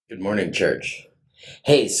Good morning, church.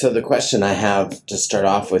 Hey, so the question I have to start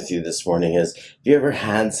off with you this morning is, have you ever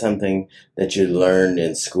had something that you learned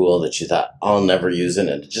in school that you thought, I'll never use it,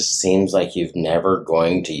 and it just seems like you've never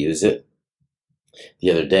going to use it?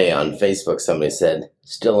 The other day on Facebook, somebody said,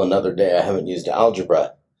 still another day I haven't used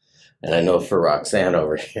algebra. And I know for Roxanne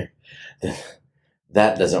over here,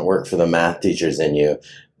 that doesn't work for the math teachers in you,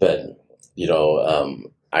 but,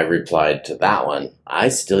 I replied to that one. I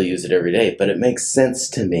still use it every day, but it makes sense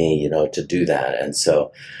to me, to do that. And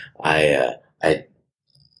so I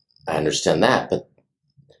understand that. But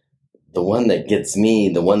the one that gets me,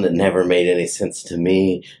 the one that never made any sense to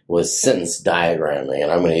me was sentence diagramming. And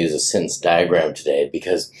I'm going to use a sentence diagram today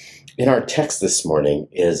because in our text this morning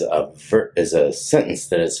is a sentence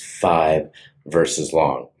that is 5 verses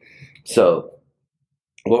long. So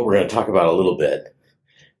what we're going to talk about a little bit,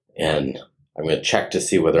 and I'm going to check to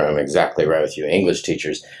see whether I'm exactly right with you English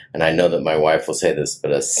teachers, and I know that my wife will say this,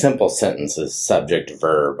 but a simple sentence is subject,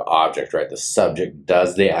 verb, object, right? The subject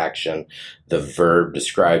does the action, the verb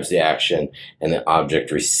describes the action, and the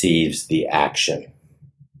object receives the action.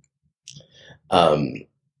 I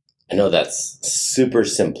know that's super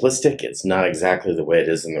simplistic. It's not exactly the way it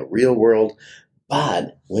is in the real world,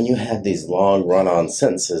 but when you have these long run-on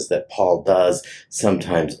sentences that Paul does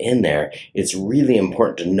sometimes in there, it's really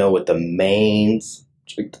important to know what the main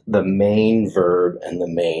verb and the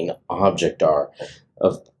main object are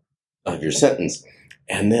of your sentence.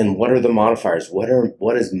 And then what are the modifiers?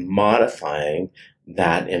 What is modifying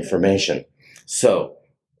that information? So,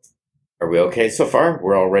 are we okay so far?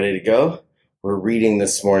 We're all ready to go? We're reading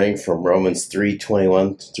this morning from Romans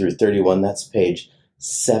 3:21 through 31. That's page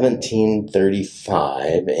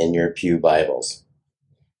 1735 in your pew Bibles.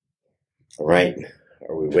 All right.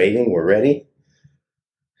 Are we waiting? We're ready?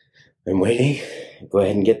 I'm waiting. Go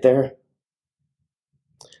ahead and get there.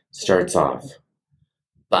 Starts off.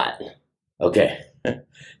 But. Okay.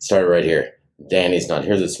 Started right here. Danny's not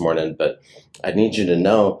here this morning, but I need you to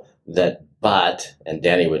know that but, and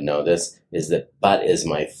Danny would know this, is that but is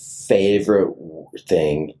my favorite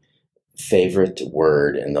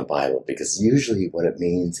word in the Bible, because usually what it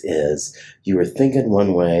means is you were thinking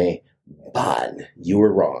one way, but you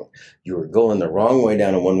were wrong. You were going the wrong way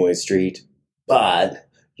down a one-way street, but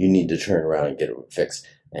you need to turn around and get it fixed,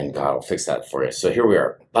 and God will fix that for you. So here we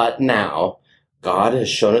are. But now, God has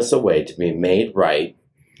shown us a way to be made right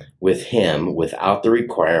with Him without the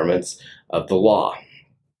requirements of the law,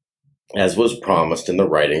 as was promised in the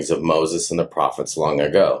writings of Moses and the prophets long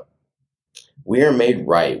ago. We are made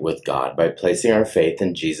right with God by placing our faith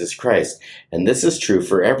in Jesus Christ, and this is true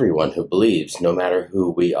for everyone who believes, no matter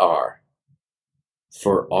who we are.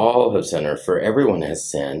 For all have sinned, or for everyone has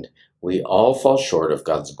sinned, we all fall short of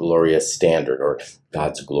God's glorious standard, or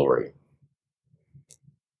God's glory.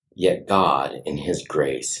 Yet God, in His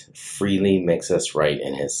grace, freely makes us right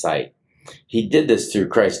in His sight. He did this through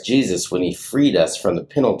Christ Jesus when He freed us from the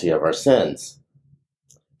penalty of our sins.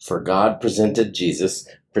 For God presented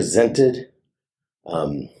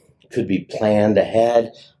could be planned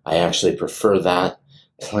ahead. I actually prefer that.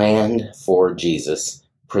 Planned for Jesus.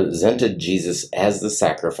 Presented Jesus as the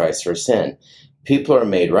sacrifice for sin. People are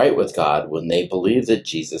made right with God when they believe that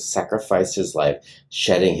Jesus sacrificed His life,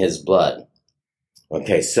 shedding His blood.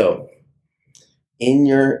 Okay, so in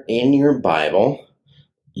your Bible,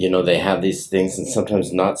 they have these things and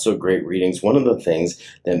sometimes not so great readings. One of the things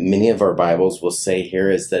that many of our Bibles will say here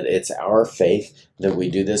is that it's our faith that we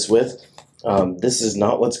do this with. This is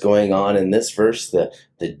not what's going on in this verse. The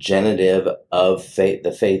genitive of faith,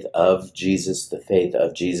 the faith of Jesus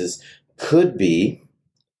could be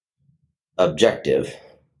objective.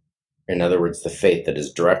 In other words, the faith that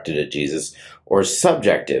is directed at Jesus, or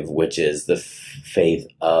subjective, which is the faith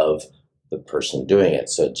of the person doing it.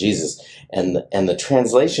 So Jesus, and the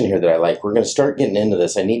translation here that I like, we're going to start getting into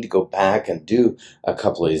this. I need to go back and do a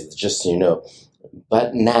couple of these, just so you know.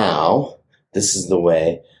 But now, this is the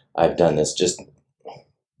way I've done this. Just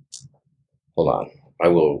hold on. I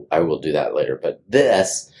will do that later. But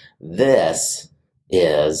this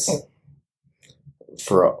is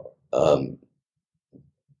for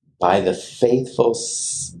by the faithful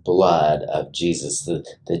blood of Jesus,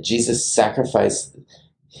 that Jesus sacrificed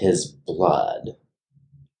His blood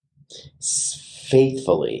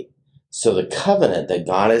faithfully. So the covenant that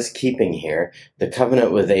God is keeping here, the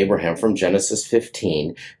covenant with Abraham from Genesis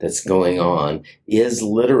 15 that's going on, is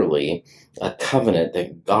literally a covenant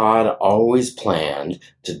that God always planned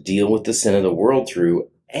to deal with the sin of the world through,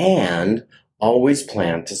 and always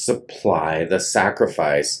planned to supply the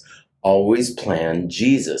sacrifice always planned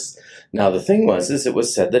Jesus. Now, the thing is it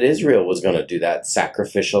was said that Israel was going to do that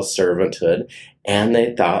sacrificial servanthood, and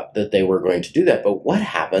they thought that they were going to do that. But what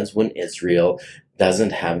happens when Israel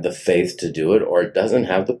doesn't have the faith to do it, or it doesn't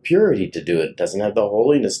have the purity to do it, doesn't have the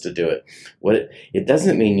holiness to do it? It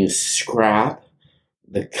doesn't mean you scrap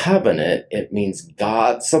the covenant. It means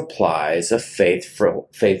God supplies a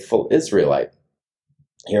faithful Israelite.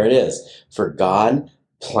 Here it is. For God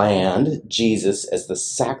planned Jesus as the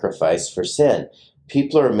sacrifice for sin.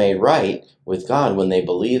 People are made right with God when they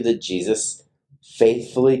believe that Jesus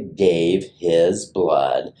faithfully gave his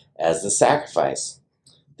blood as the sacrifice.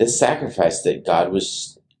 This sacrifice that God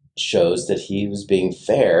shows that he was being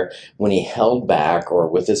fair when he held back, or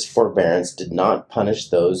with his forbearance did not punish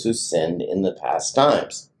those who sinned in the past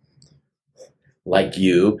times. Like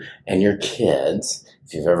you and your kids,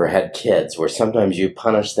 if you've ever had kids, where sometimes you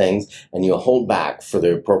punish things and you hold back for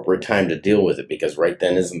the appropriate time to deal with it, because right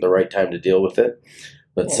then isn't the right time to deal with it.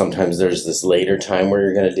 But sometimes there's this later time where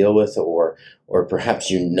you're going to deal with it, or perhaps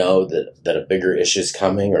you know that a bigger issue is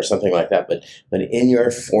coming or something like that. But in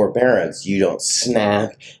your forbearance, you don't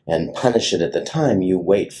snap and punish it at the time. You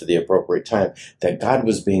wait for the appropriate time. That God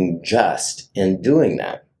was being just in doing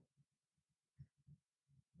that.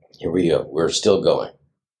 Here we go. We're still going.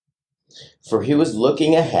 For he was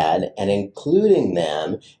looking ahead and including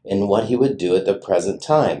them in what he would do at the present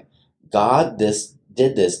time. God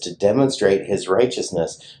did this to demonstrate his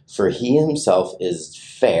righteousness, for he himself is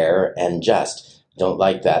fair and just. Don't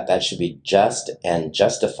like that. That should be just and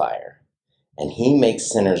justifier. And he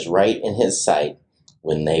makes sinners right in his sight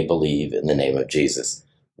when they believe in the name of Jesus.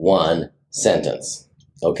 One sentence.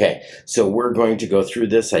 Okay, so we're going to go through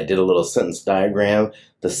this. I did a little sentence diagram.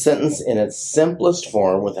 The sentence in its simplest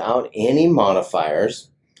form, without any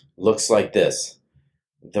modifiers, looks like this.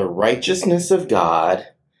 The righteousness of God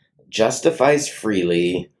justifies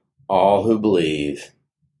freely all who believe.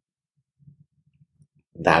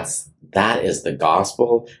 That is the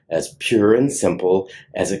gospel, as pure and simple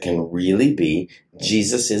as it can really be.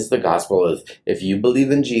 Jesus is the gospel. If you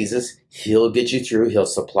believe in Jesus, he'll get you through. He'll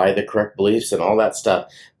supply the correct beliefs and all that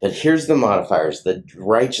stuff. But here's the modifiers. The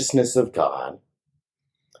righteousness of God,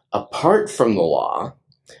 apart from the law.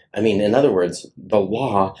 In other words, the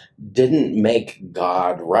law didn't make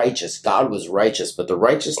God righteous. God was righteous, but the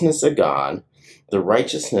righteousness of God, the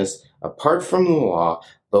righteousness apart from the law,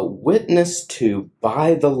 but witnessed to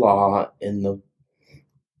by the law and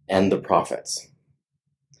the prophets.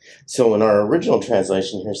 So in our original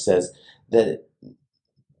translation here says that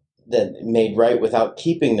made right without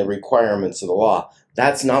keeping the requirements of the law.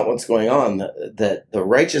 That's not what's going on. The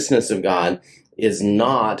righteousness of God is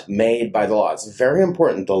not made by the law. It's very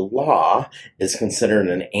important. The law is considered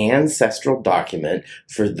an ancestral document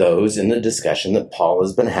for those in the discussion that Paul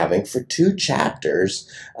has been having for 2 chapters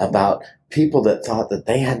about people that thought that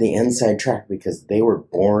they had the inside track because they were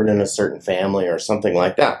born in a certain family or something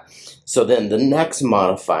like that. So then the next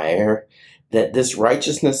modifier, that this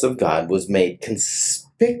righteousness of God was made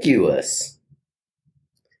conspicuous.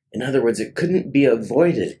 In other words, it couldn't be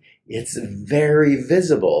avoided. It's very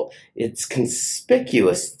visible. It's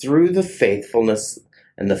conspicuous through the faithfulness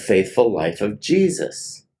and the faithful life of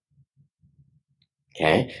Jesus.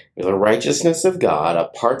 Okay? The righteousness of God,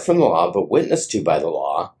 apart from the law, but witnessed to by the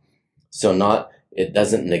law. So it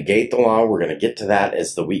doesn't negate the law. We're going to get to that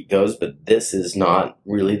as the week goes, but this is not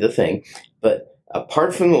really the thing. But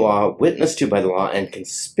apart from the law, witnessed to by the law, and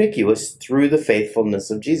conspicuous through the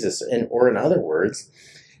faithfulness of Jesus. Or in other words,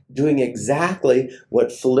 doing exactly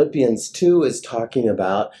what Philippians 2 is talking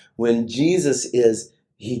about when Jesus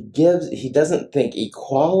he doesn't think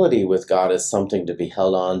equality with God is something to be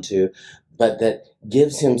held on to, but that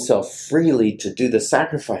gives himself freely to do the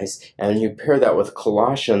sacrifice. And you pair that with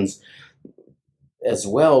Colossians as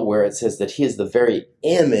well, where it says that he is the very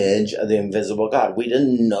image of the invisible God. We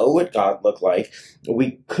didn't know what God looked like.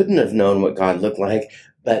 We couldn't have known what God looked like,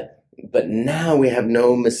 but now we have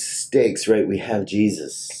no mistakes, right? We have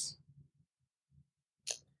Jesus.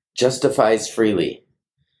 Justifies freely.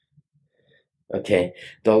 Okay,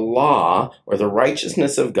 the law or the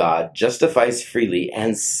righteousness of God justifies freely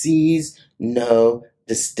and sees no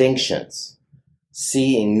distinctions.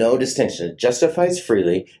 Seeing no distinction. It justifies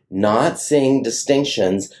freely, not seeing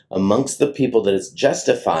distinctions amongst the people that it's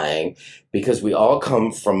justifying, because we all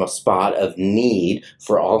come from a spot of need,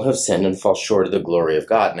 for all have sinned and fall short of the glory of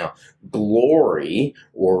God. Now, glory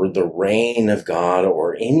or the reign of God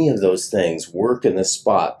or any of those things work in this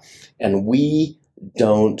spot, and we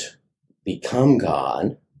don't become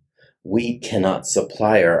God. We cannot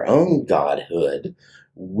supply our own godhood.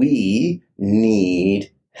 We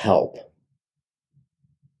need help.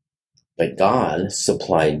 But God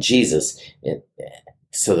supplied Jesus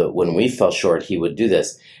so that when we fell short, he would do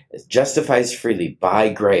this. It justifies freely by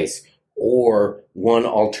grace, or one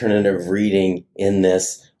alternative reading in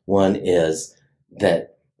this one is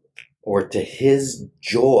that, or to his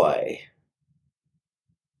joy,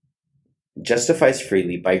 justifies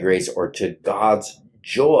freely by grace, or to God's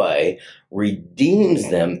joy,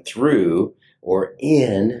 redeems them through or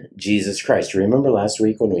in Jesus Christ. Remember last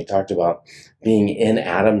week when we talked about being in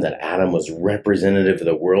Adam, that Adam was representative of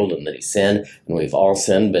the world and that he sinned, and we've all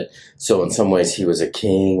sinned, but so in some ways he was a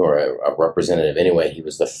king or a representative. Anyway, he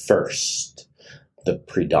was the first, the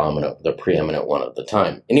preeminent one at the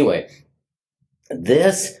time. Anyway,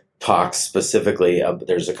 this talks specifically of,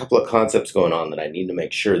 there's a couple of concepts going on that I need to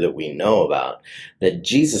make sure that we know about, that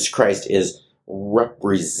Jesus Christ is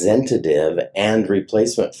representative and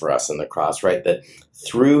replacement for us in the cross, right? That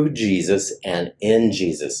through Jesus and in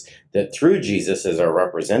Jesus, that through Jesus as our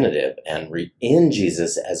representative and in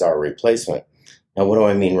Jesus as our replacement. Now, what do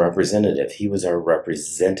I mean representative? He was our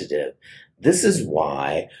representative. This is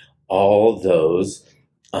why all those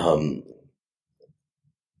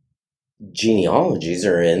genealogies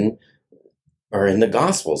are in the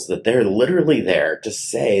Gospels, that they're literally there to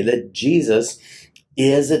say that Jesus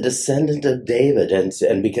is a descendant of David,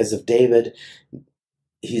 and because of David,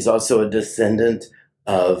 he's also a descendant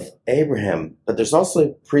of Abraham. But there's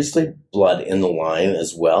also priestly blood in the line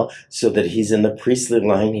as well, so that he's in the priestly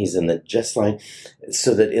line, he's in the just line,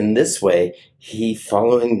 so that in this way, he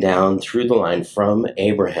following down through the line from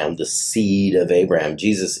Abraham, the seed of Abraham.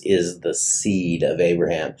 Jesus is the seed of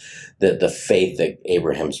Abraham, the faith that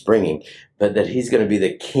Abraham's bringing, but that he's going to be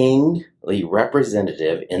the kingly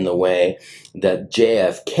representative in the way that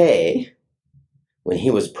JFK, when he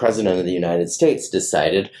was president of the United States,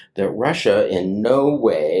 decided that Russia in no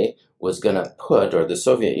way was going to put, or the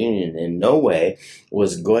Soviet Union in no way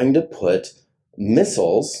was going to put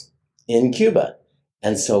missiles in Cuba.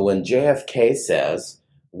 And so when JFK says,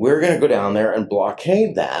 we're going to go down there and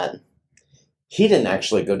blockade that, he didn't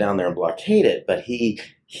actually go down there and blockade it, but he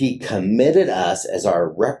committed us as our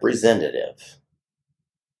representative.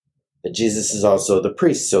 But Jesus is also the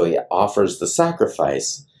priest, so he offers the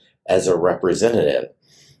sacrifice as a representative.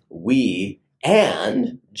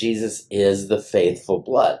 Jesus is the faithful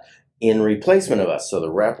blood in replacement of us. So the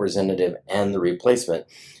representative and the replacement,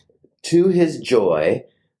 to his joy,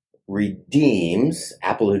 redeems,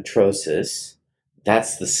 apolutrosis,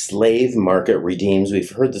 that's the slave market redeems. We've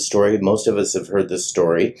heard the story, most of us have heard this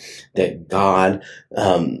story, that God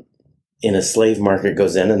in a slave market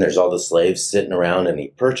goes in and there's all the slaves sitting around and he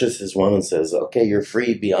purchases one and says, okay, you're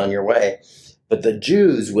free, be on your way. But the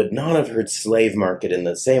Jews would not have heard slave market in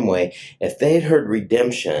the same way. If they'd heard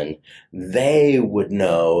redemption, they would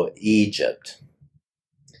know Egypt.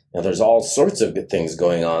 Now, there's all sorts of good things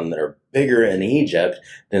going on that are bigger in Egypt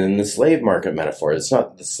than in the slave market metaphor. It's not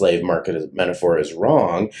that the slave market metaphor is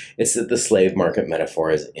wrong. It's that the slave market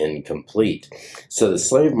metaphor is incomplete. So the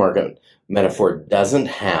slave market metaphor doesn't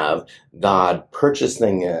have God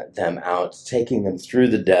purchasing them out, taking them through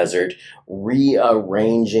the desert,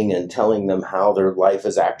 rearranging and telling them how their life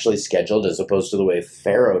is actually scheduled, as opposed to the way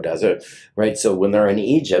Pharaoh does it, right? So when they're in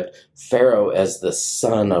Egypt, Pharaoh, as the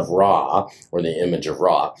son of Ra, or the image of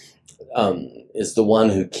Ra, is the one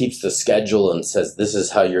who keeps the schedule and says, this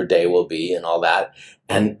is how your day will be and all that.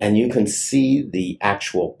 And you can see the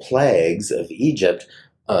actual plagues of Egypt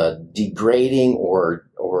degrading or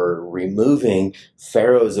removing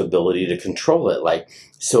Pharaoh's ability to control it. Like,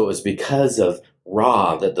 so it was because of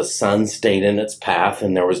Ra that the sun stayed in its path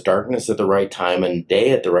and there was darkness at the right time and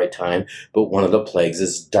day at the right time. But one of the plagues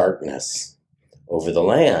is darkness over the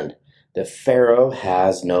land, that Pharaoh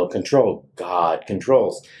has no control. God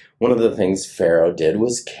controls. One of the things Pharaoh did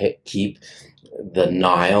was keep the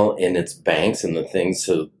Nile in its banks and the things,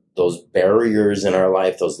 so those barriers in our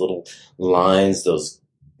life, those little lines, those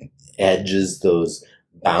edges, those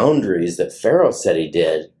boundaries that Pharaoh said he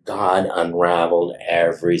did, God unraveled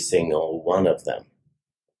every single one of them.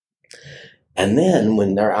 And then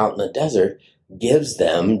when they're out in the desert, gives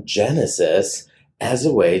them Genesis as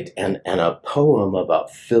a way and a poem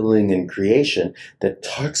about filling and creation that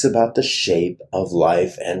talks about the shape of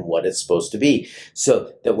life and what it's supposed to be.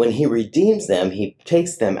 So that when he redeems them, he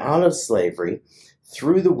takes them out of slavery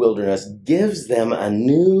through the wilderness, gives them a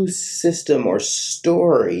new system or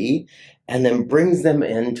story, and then brings them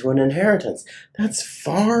into an inheritance. That's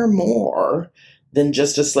far more than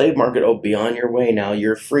just a slave market. Oh, be on your way now,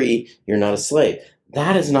 you're free, you're not a slave.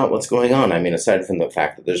 That is not what's going on. I mean, aside from the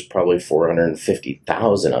fact that there's probably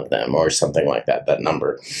 450,000 of them or something like that. That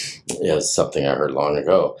number is something I heard long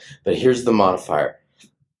ago. But here's the modifier.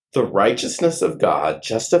 The righteousness of God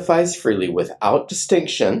justifies freely without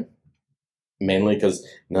distinction, mainly because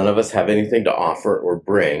none of us have anything to offer or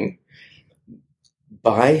bring,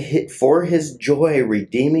 for his joy,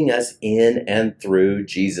 redeeming us in and through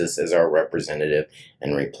Jesus as our representative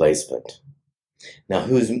and replacement. Now,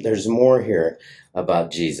 there's more here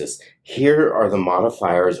about Jesus. Here are the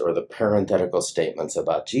modifiers or the parenthetical statements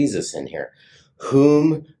about Jesus in here.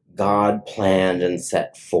 Whom God planned and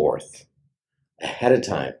set forth ahead of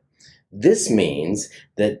time. This means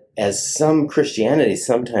that, as some Christianity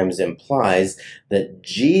sometimes implies, that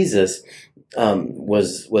Jesus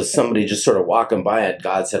was somebody just sort of walking by it.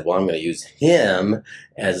 God said, well, I'm going to use him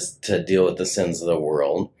as to deal with the sins of the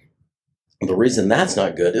world. The reason that's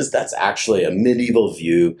not good is that's actually a medieval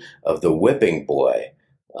view of the whipping boy.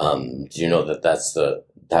 Do you know that's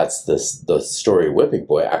the story whipping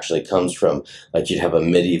boy actually comes from, like, you'd have a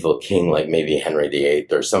medieval king like maybe Henry VIII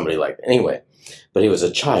or somebody like that. Anyway, but he was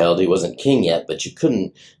a child. He wasn't king yet, but you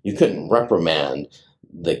couldn't reprimand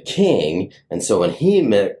the king. And so when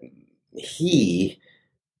he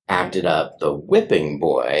acted up, the whipping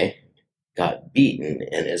boy got beaten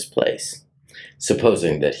in his place,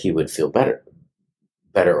 supposing that he would feel better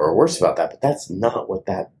or worse about that. But that's not what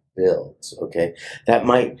that builds, okay? That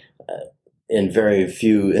might, in very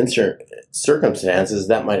few circumstances,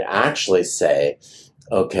 that might actually say,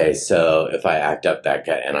 okay, so if I act up that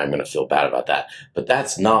guy, and I'm going to feel bad about that. But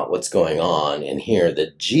that's not what's going on in here,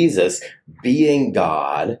 that Jesus, being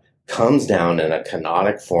God, comes down in a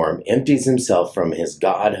canonic form, empties himself from his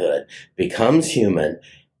godhood, becomes human,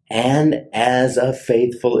 and as a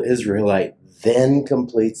faithful Israelite, then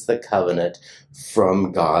completes the covenant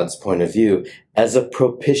from God's point of view as a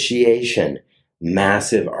propitiation.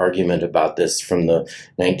 Massive argument about this from the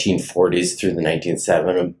 1940s through the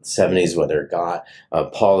 1970s, whether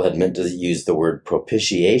Paul had meant to use the word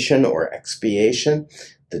propitiation or expiation.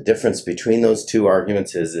 The difference between those two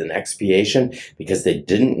arguments is in expiation, because they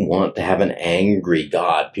didn't want to have an angry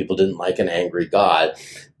God. People didn't like an angry God,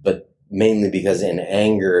 but mainly because in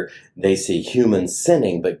anger they see humans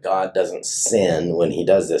sinning, but God doesn't sin when he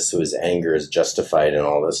does this, so his anger is justified and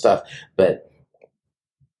all this stuff. But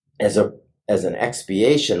as an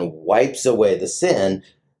expiation, wipes away the sin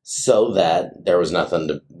so that there was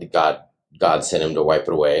nothing God sent him to wipe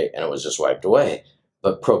it away, and it was just wiped away.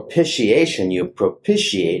 But propitiation, you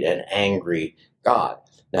propitiate an angry God.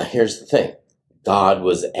 Now here's the thing. God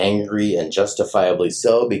was angry, and justifiably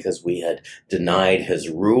so, because we had denied his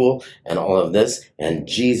rule and all of this. And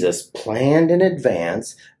Jesus planned in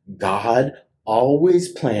advance. God always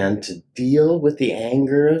planned to deal with the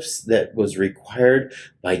anger that was required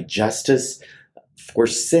by justice for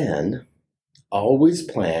sin. Always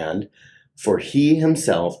planned for he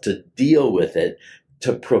himself to deal with it,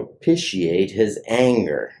 to propitiate his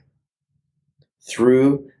anger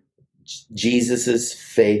through Jesus's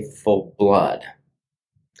faithful blood,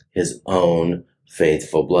 his own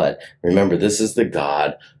faithful blood. Remember, this is the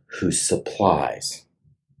God who supplies.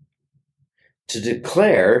 To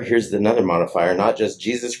declare, here's another modifier, not just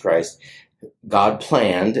Jesus Christ, God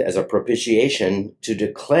planned as a propitiation to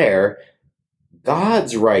declare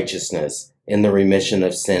God's righteousness in the remission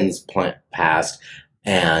of sins past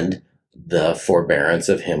and the forbearance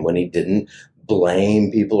of him when he didn't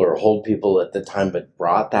blame people or hold people at the time, but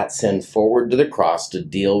brought that sin forward to the cross to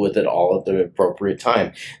deal with it all at the appropriate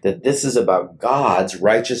time. That this is about God's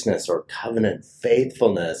righteousness or covenant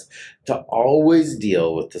faithfulness to always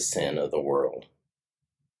deal with the sin of the world,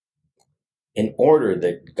 in order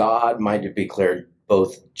that God might be declared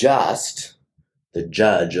both just, the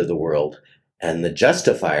judge of the world, and the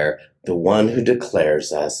justifier, the one who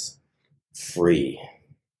declares us free.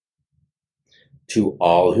 To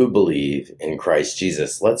all who believe in Christ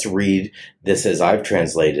Jesus. Let's read this as I've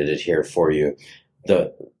translated it here for you.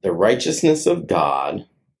 The righteousness of God,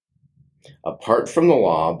 apart from the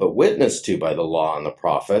law, but witnessed to by the law and the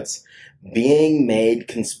prophets, being made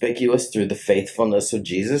conspicuous through the faithfulness of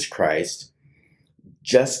Jesus Christ,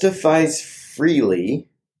 justifies freely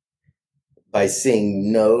by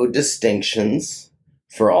seeing no distinctions,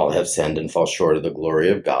 for all have sinned and fall short of the glory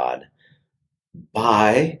of God,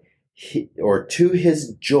 to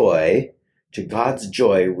his joy, to God's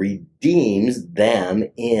joy, redeems them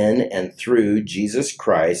in and through Jesus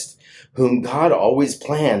Christ, whom God always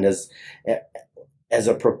planned as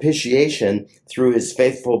a propitiation through his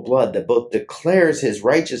faithful blood, that both declares his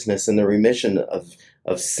righteousness in the remission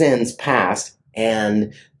of sins past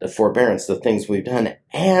and the forbearance, the things we've done,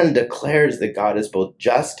 and declares that God is both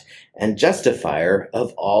just and justifier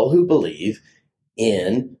of all who believe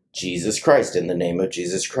in Jesus Christ, in the name of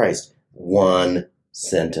Jesus Christ. One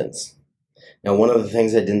sentence. Now, one of the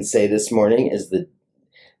things I didn't say this morning is that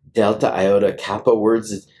delta, iota, kappa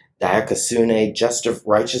words, diakosune,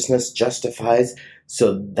 righteousness, justifies.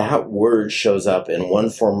 So that word shows up in one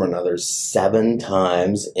form or another 7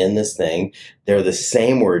 times in this thing. They're the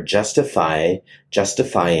same word, justify,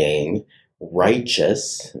 justifying,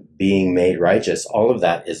 righteous, being made righteous. All of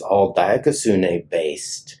that is all diakosune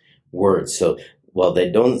based words. So while they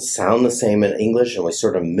don't sound the same in English and we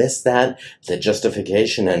sort of miss that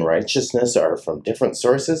justification and righteousness are from different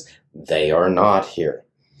sources, they are not here.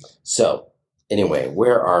 So anyway,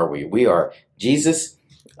 where are we? We are Jesus.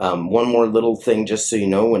 One more little thing, just so you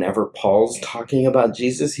know, whenever Paul's talking about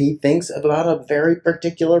Jesus, he thinks about a very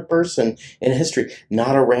particular person in history,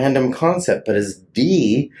 not a random concept. But as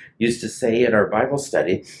Dee used to say in our Bible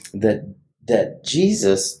study, that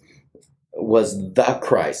Jesus was the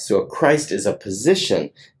Christ. So Christ is a position.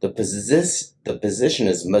 The position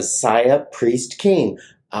is Messiah, priest, king,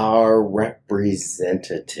 our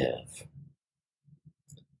representative.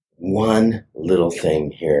 One little thing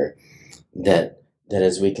here that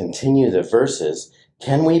as we continue the verses,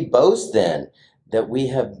 can we boast then that we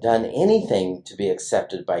have done anything to be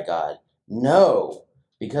accepted by God? No,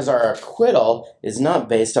 because our acquittal is not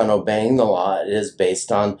based on obeying the law. It is based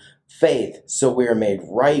on faith. So we are made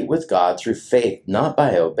right with God through faith, not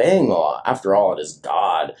by obeying the law. After all, it is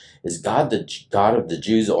God. Is God the God of the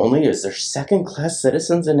Jews only? Is there second-class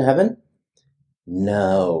citizens in heaven?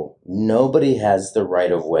 No, nobody has the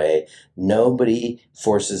right of way. Nobody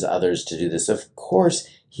forces others to do this. Of course,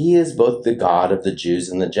 he is both the God of the Jews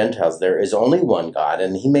and the Gentiles. There is only one God,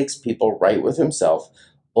 and he makes people right with himself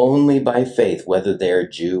only by faith, whether they are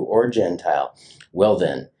Jew or Gentile. Well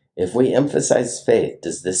then, if we emphasize faith,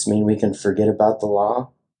 does this mean we can forget about the law?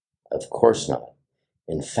 Of course not.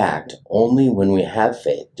 In fact, only when we have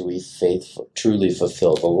faith do we truly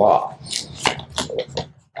fulfill the law.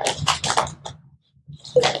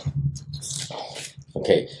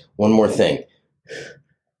 Okay, one more thing.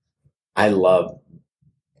 I love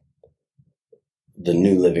the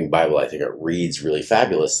New Living Bible. I think it reads really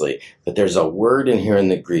fabulously. But there's a word in here in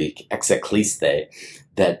the Greek, exekliste,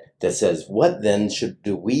 that says, what then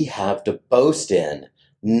do we have to boast in?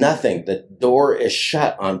 Nothing. The door is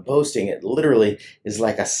shut on boasting. It literally is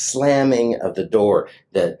like a slamming of the door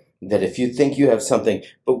that if you think you have something,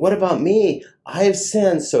 but what about me? I have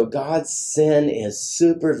sinned, so God's sin is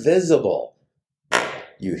super visible.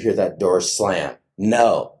 You hear that door slam.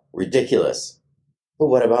 No, ridiculous. But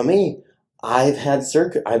what about me? I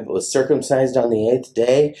was circumcised on the 8th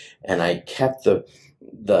day, and I kept the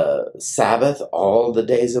Sabbath all the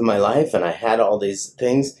days of my life, and I had all these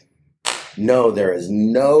things. No, there is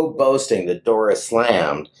no boasting. The door is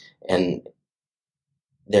slammed, and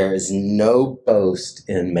there is no boast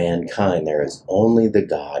in mankind. There is only the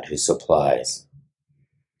God who supplies.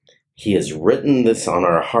 He has written this on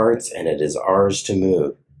our hearts, and it is ours to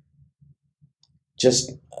move.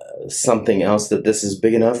 Just something else that this is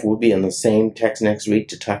big enough. We'll be in the same text next week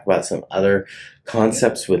to talk about some other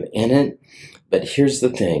concepts within it. But here's the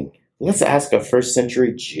thing. Let's ask a first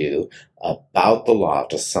century Jew about the law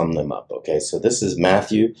to sum them up. Okay, so this is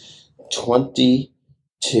Matthew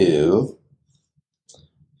 22,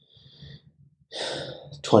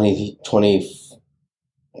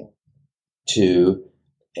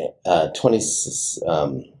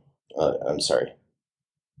 I'm sorry.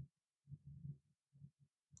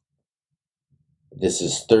 This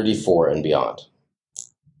is 34 and beyond.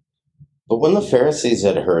 But when the Pharisees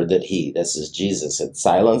had heard that he, this is Jesus, had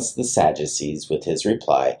silenced the Sadducees with his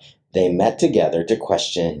reply, they met together to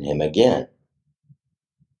question him again.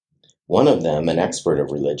 One of them, an expert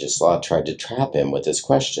of religious law, tried to trap him with this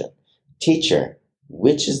question. Teacher,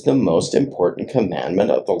 which is the most important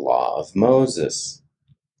commandment of the law of Moses?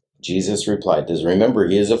 Jesus replied, remember,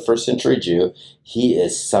 he is a first century Jew. He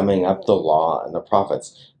is summing up the law and the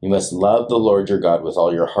prophets. You must love the Lord your God with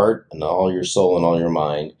all your heart and all your soul and all your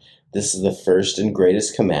mind. This is the first and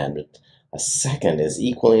greatest commandment. A second is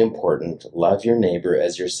equally important. Love your neighbor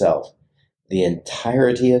as yourself. The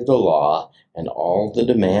entirety of the law and all the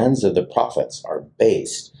demands of the prophets are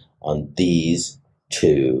based on these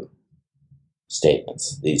two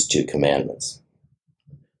statements, these two commandments.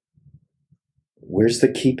 Where's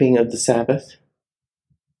the keeping of the Sabbath?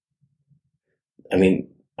 I mean,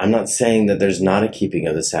 I'm not saying that there's not a keeping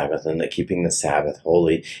of the Sabbath and that keeping the Sabbath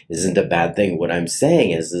holy isn't a bad thing. What I'm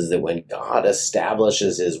saying is that when God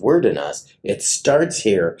establishes his word in us, it starts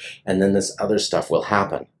here and then this other stuff will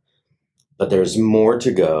happen. But there's more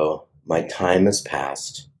to go. My time is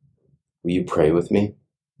past. Will you pray with me?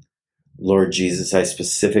 Lord Jesus, I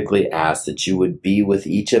specifically ask that you would be with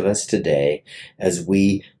each of us today as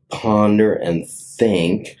we ponder and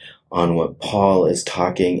think on what Paul is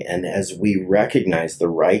talking, and as we recognize the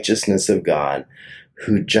righteousness of God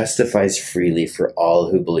who justifies freely for all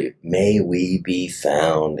who believe, may we be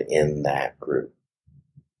found in that group.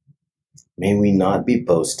 May we not be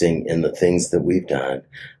boasting in the things that we've done,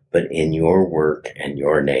 but in your work and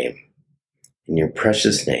your name. In your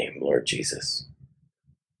precious name, Lord Jesus.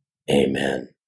 Amen.